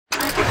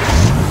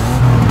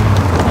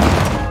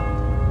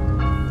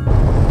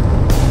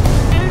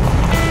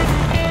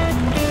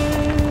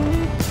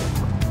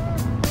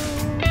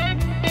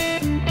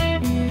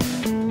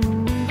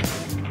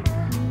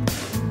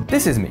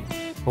This is me,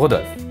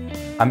 Rodolphe.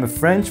 I'm a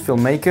French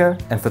filmmaker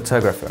and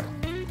photographer.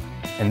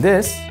 And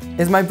this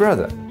is my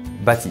brother,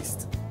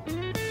 Baptiste.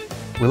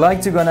 We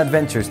like to go on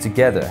adventures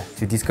together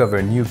to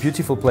discover new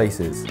beautiful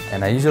places,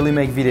 and I usually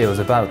make videos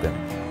about them.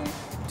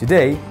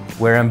 Today,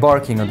 we're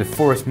embarking on the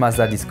 4th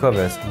Mazda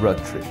Discovers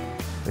road trip,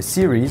 a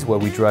series where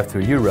we drive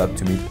through Europe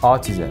to meet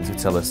artisans who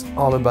tell us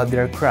all about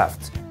their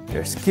craft,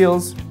 their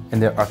skills,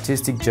 and their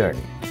artistic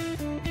journey.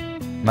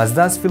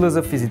 Mazda's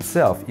philosophy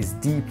itself is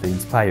deeply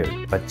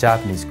inspired by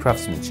Japanese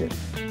craftsmanship.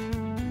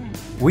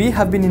 We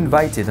have been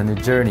invited on a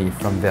journey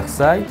from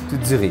Versailles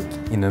to Zurich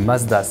in a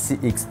Mazda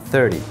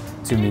CX-30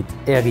 to meet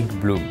Eric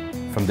Blum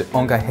from the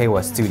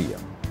Onkahewa studio.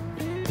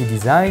 He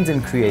designs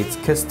and creates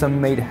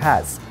custom-made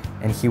hats,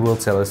 and he will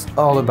tell us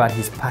all about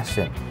his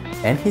passion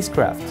and his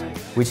craft,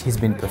 which he's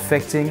been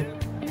perfecting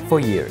for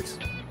years.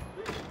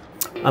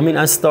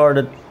 I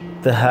started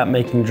the hat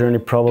making journey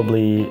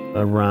probably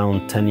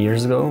around 10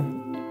 years ago.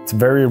 It's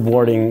very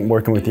rewarding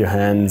working with your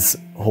hands,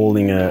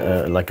 holding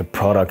a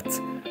product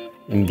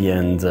in the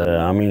end.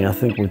 I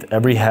think with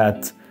every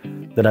hat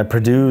that I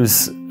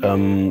produce,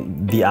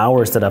 the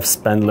hours that I've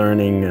spent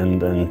learning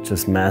and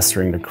just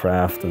mastering the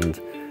craft and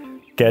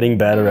getting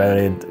better at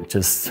it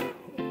just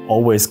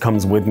always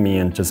comes with me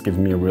and just gives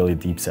me a really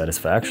deep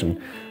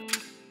satisfaction.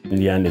 In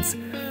the end,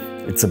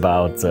 it's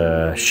about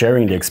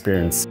sharing the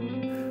experience.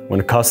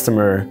 When a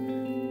customer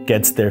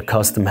gets their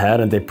custom hat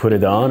and they put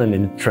it on and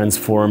it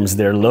transforms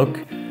their look,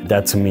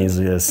 that to me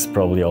is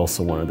probably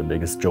also one of the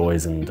biggest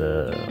joys of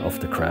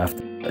the craft.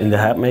 In the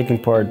hat making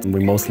part, we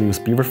mostly use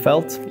beaver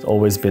felt. It's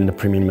always been the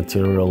premium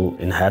material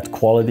in hat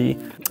quality.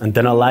 And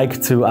then I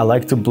like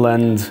to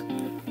blend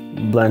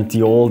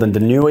the old and the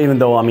new, even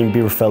though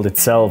beaver felt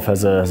itself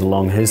has a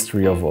long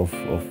history of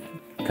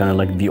kind of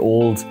like the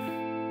old.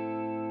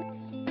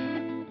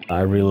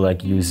 I really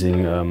like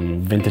using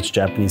vintage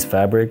Japanese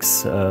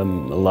fabrics, a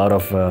lot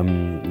of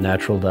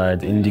natural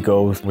dyed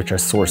indigos, which are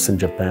sourced in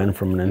Japan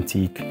from an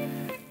antique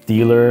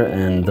dealer,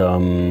 and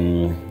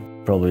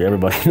probably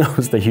everybody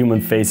knows the human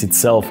face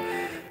itself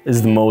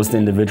is the most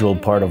individual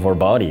part of our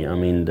body.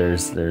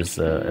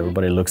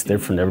 Everybody looks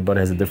different, everybody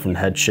has a different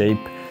head shape,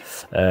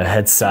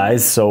 head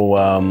size, so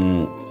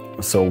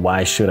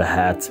why should a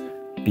hat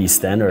be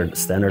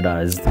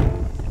standardized?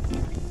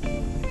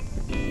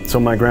 So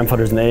my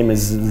grandfather's name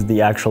is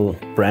the actual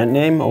brand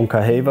name,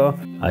 Onkahewa.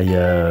 I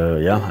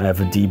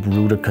have a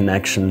deep-rooted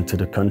connection to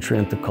the country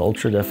and the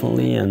culture,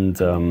 definitely. And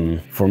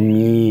for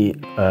me,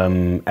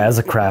 as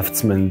a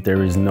craftsman,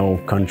 there is no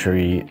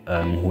country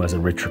who has a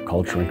richer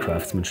culture and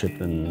craftsmanship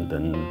than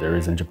there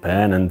is in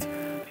Japan. And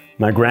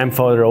my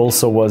grandfather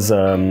also was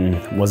a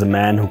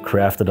man who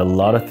crafted a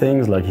lot of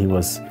things. Like, he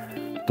was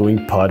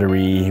doing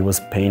pottery, he was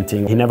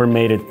painting. He never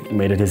made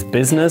it his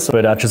business,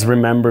 but I just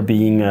remember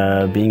being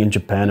in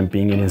Japan and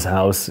being in his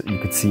house. You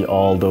could see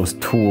all those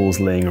tools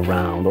laying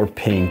around, or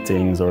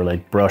paintings, or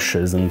like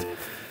brushes, and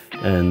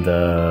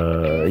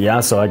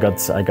so I got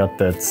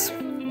that,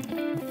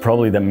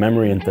 probably that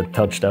memory and that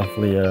touch,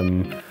 definitely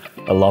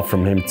a lot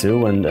from him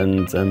too.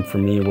 And for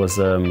me it was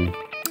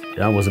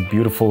a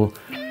beautiful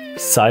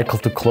cycle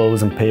to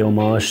close and pay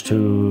homage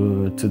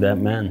to that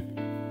man.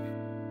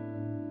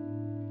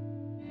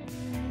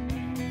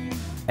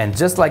 And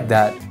just like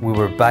that, we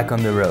were back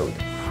on the road.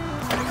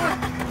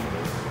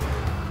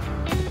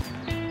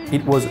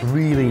 It was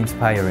really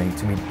inspiring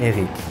to meet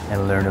Eric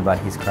and learn about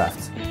his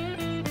craft.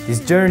 This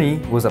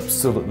journey was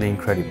absolutely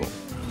incredible.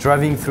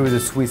 Driving through the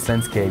Swiss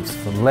landscapes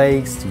from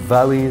lakes to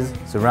valleys,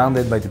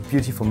 surrounded by the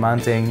beautiful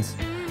mountains.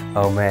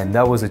 Oh man,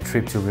 that was a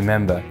trip to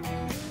remember.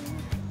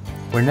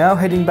 We're now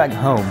heading back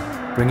home,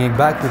 bringing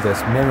back with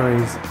us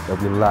memories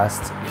that will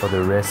last for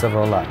the rest of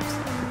our lives.